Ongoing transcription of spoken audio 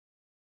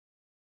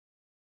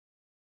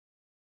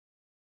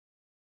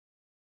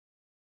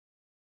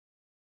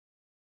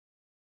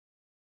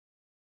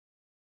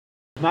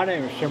My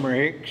name is Simmer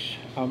Hicks.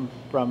 I'm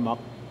from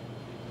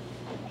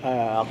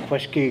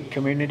Mvskoke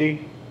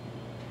community.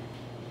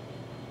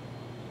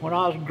 When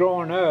I was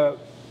growing up,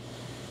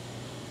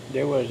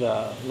 there was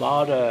a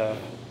lot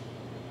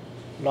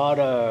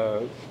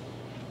of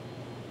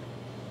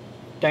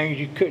things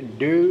you couldn't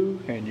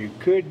do and you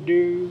could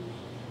do,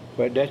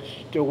 but that's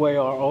the way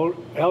our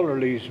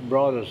elderlies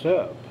brought us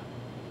up.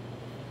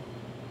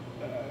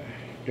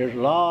 There's a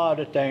lot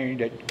of things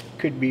that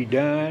could be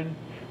done,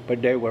 but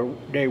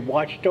they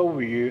watched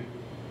over you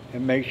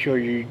and make sure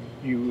you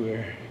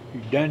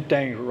done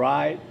things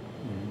right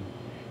and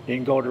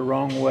didn't go the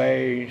wrong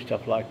way and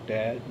stuff like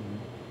that. And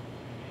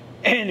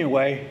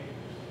anyway,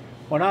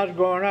 when I was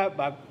growing up,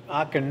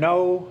 I can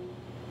know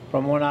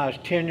from when I was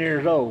 10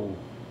 years old.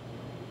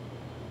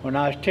 When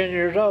I was 10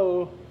 years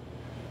old,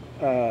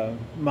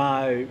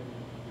 my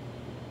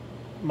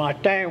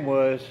thing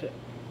was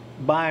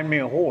buying me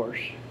a horse,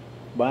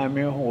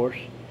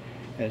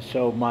 and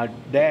so my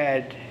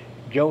dad,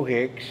 Joe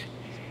Hicks,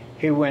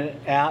 he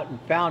went out and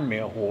found me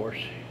a horse,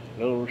 a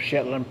little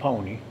Shetland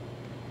pony,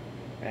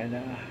 and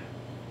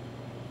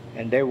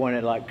they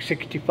wanted like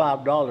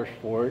 $65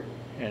 for it,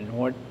 and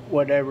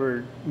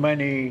whatever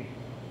money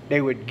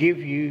they would give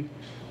you,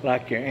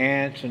 like your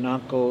aunts and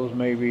uncles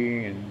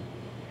maybe, and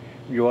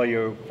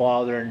your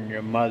father and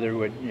your mother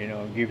would,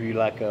 give you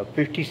like a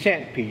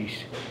 50-cent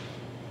piece.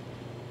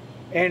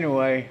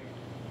 Anyway,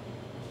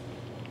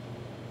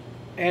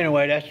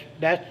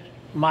 that's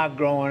my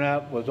growing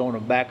up was on the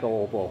back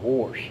of a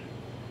horse.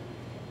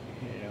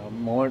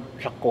 More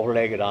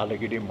chuckle-legged,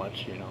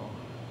 much.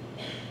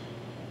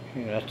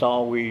 That's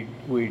all we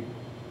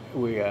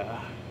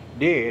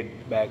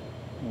did back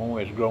when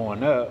we was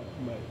growing up.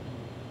 But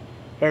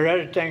there's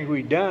other things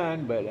we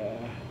done, but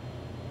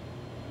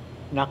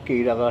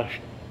nakita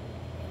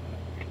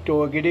to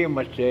gidi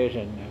much says,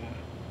 and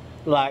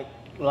like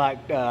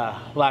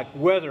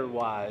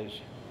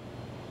weather-wise,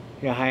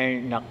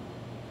 hey,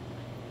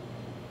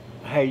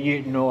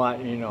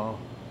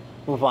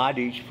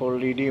 provided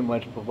fully,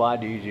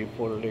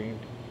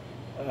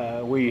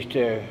 we used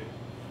to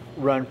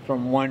run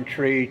from one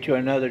tree to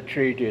another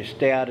tree to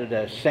stay out of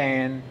the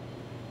sand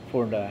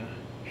for the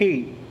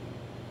heat.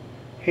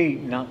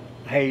 Not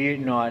hey,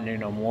 not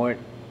more.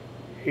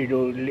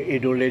 It'll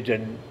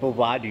legend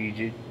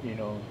provided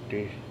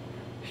to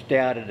stay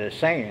out of the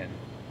sand.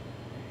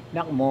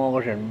 Not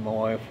more and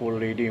more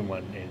fully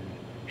demon in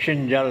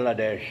Shinjala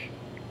dash.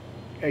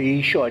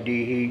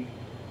 He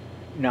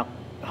nak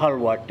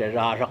halwat the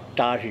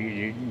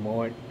Rasaktashi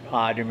more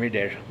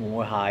Adamides,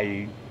 more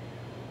high,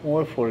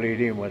 more fully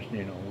demons,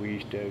 we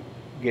used to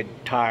get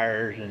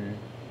tires and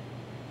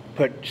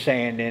put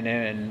sand in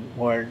it and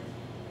we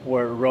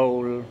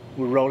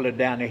roll it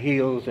down the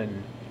hills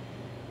and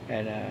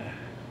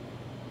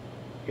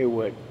it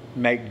would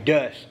make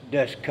dust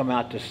come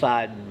out the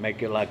side and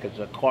make it like it's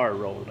a car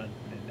rolling,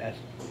 and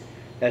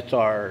that's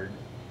our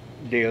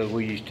deal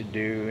we used to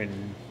do.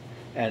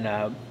 And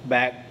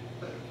back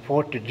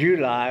 4th of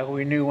July,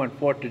 we knew when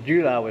 4th of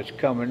July was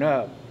coming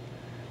up,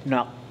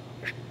 not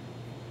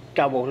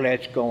double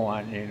let's go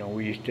on,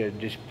 we used to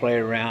just play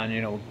around,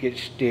 get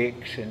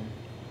sticks and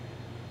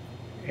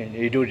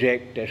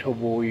idojek that's how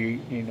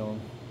we,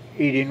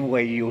 eating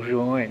way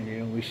usual,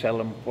 and we sell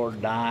them for a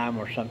dime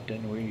or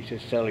something. We used to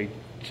sell it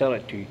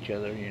to each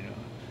other,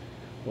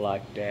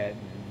 like that.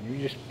 And we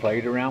just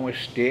played around with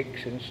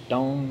sticks and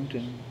stones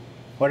and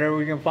whatever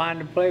we can find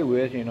to play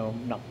with,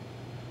 not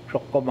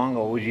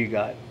chocomango you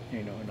got,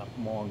 not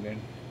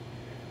morgan,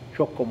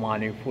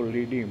 chocomani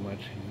fully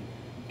demons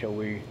until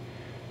we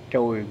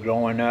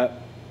growing up.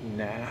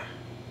 Nah,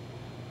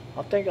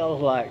 I think I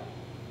was like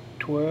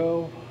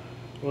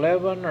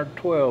 11 or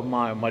 12.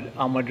 My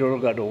Amador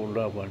got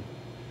older when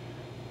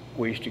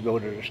we used to go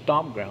to the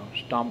stomp ground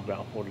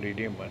for the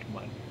demons,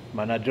 man.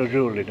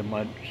 Manajozuli, the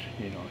muds,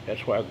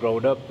 that's where I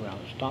growed up around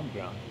the stomp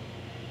ground.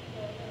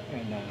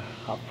 And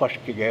I first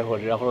get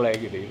was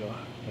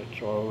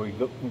that's where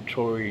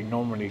we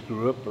normally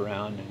grew up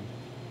around.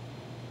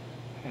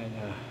 And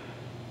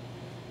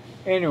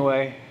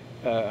anyway,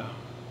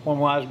 when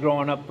I was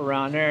growing up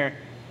around there,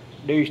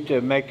 they used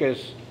to make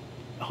us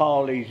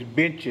haul these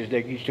benches.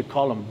 They used to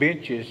call them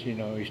benches.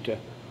 Used to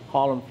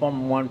haul them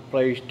from one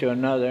place to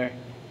another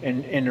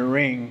in the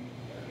ring,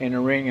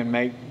 and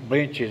make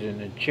benches and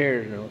the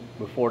chairs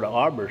before the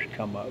arbors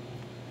come up.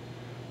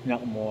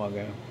 Not more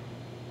ago.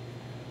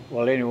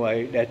 Well,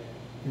 anyway, that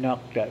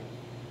knocked that.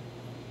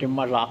 The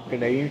malak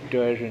they used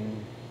to us,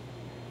 and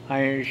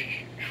I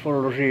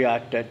follow see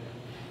at that.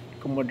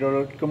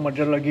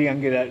 Kumadolagi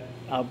ang get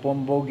a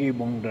bombogi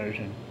bongders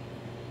and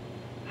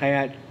I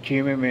had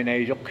Timmerman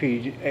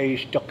a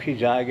stock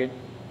his agate,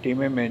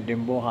 Timmerman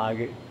dimbo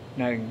haget,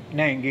 nine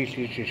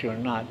gizes or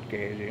not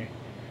gay.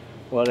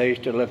 Well, I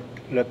used to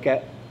look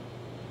at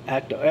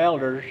the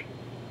elders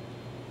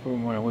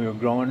from when we were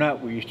growing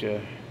up. We used to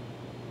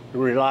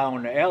rely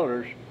on the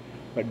elders,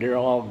 but they're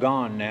all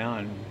gone now,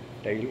 and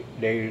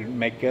they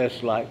make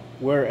us like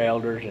we're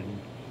elders, and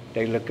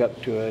they look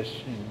up to us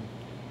and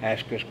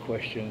ask us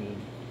questions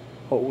and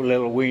what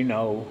little we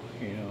know,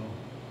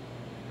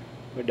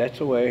 But that's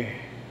the way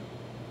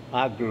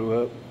I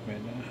grew up,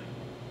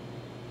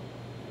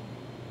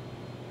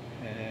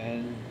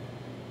 and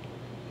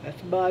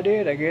that's about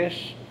it, I guess,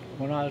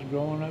 when I was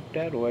growing up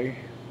that way.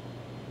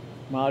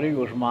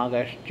 Maligos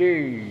magas,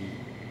 gee.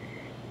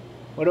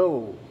 What